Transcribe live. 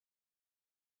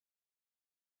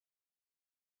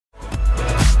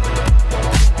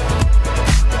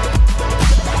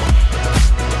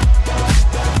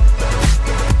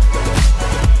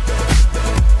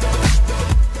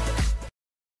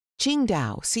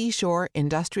Qingdao Seashore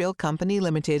Industrial Company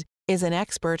Limited is an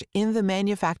expert in the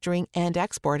manufacturing and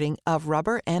exporting of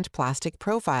rubber and plastic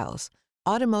profiles,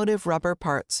 automotive rubber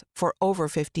parts for over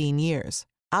 15 years.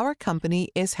 Our company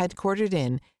is headquartered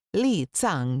in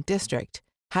Lizang District,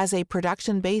 has a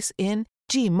production base in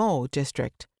Jimou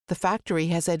District. The factory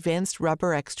has advanced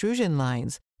rubber extrusion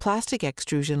lines, plastic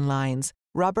extrusion lines,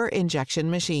 rubber injection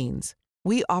machines.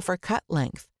 We offer cut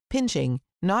length, pinching,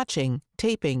 notching,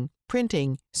 taping,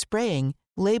 printing, spraying,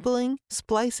 labeling,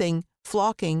 splicing,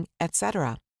 flocking,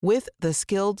 etc. With the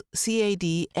skilled CAD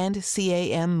and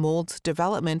CAM molds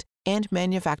development and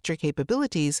manufacture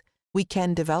capabilities, we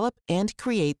can develop and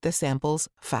create the samples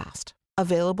fast.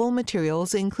 Available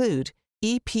materials include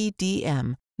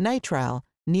EPDM, nitrile,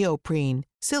 neoprene,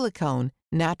 silicone,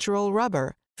 natural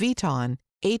rubber, Viton,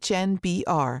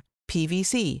 HNBR,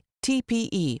 PVC,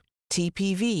 TPE,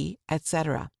 TPV,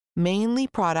 etc. Mainly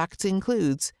products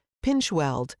includes pinch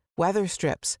weld, weather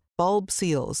strips, bulb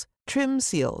seals, trim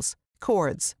seals,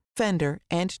 cords, fender,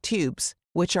 and tubes,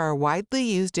 which are widely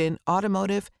used in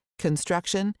automotive,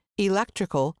 construction,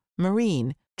 electrical,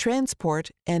 marine,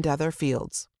 transport, and other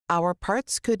fields. Our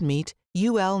parts could meet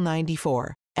UL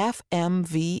 94,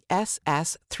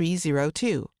 FMVSS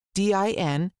 302,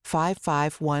 DIN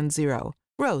 5510,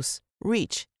 ROS,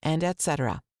 REACH, and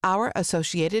etc. Our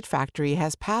associated factory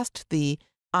has passed the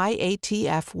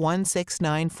IATF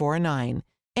 16949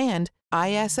 and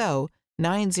ISO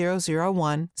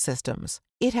 9001 systems.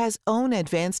 It has own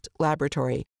advanced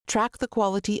laboratory, track the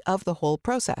quality of the whole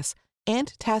process,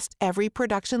 and test every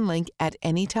production link at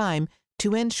any time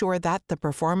to ensure that the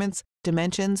performance,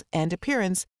 dimensions, and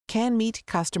appearance can meet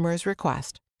customers'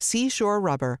 request. Seashore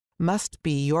Rubber must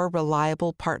be your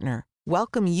reliable partner.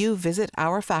 Welcome you visit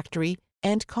our factory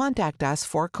and contact us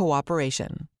for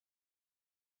cooperation.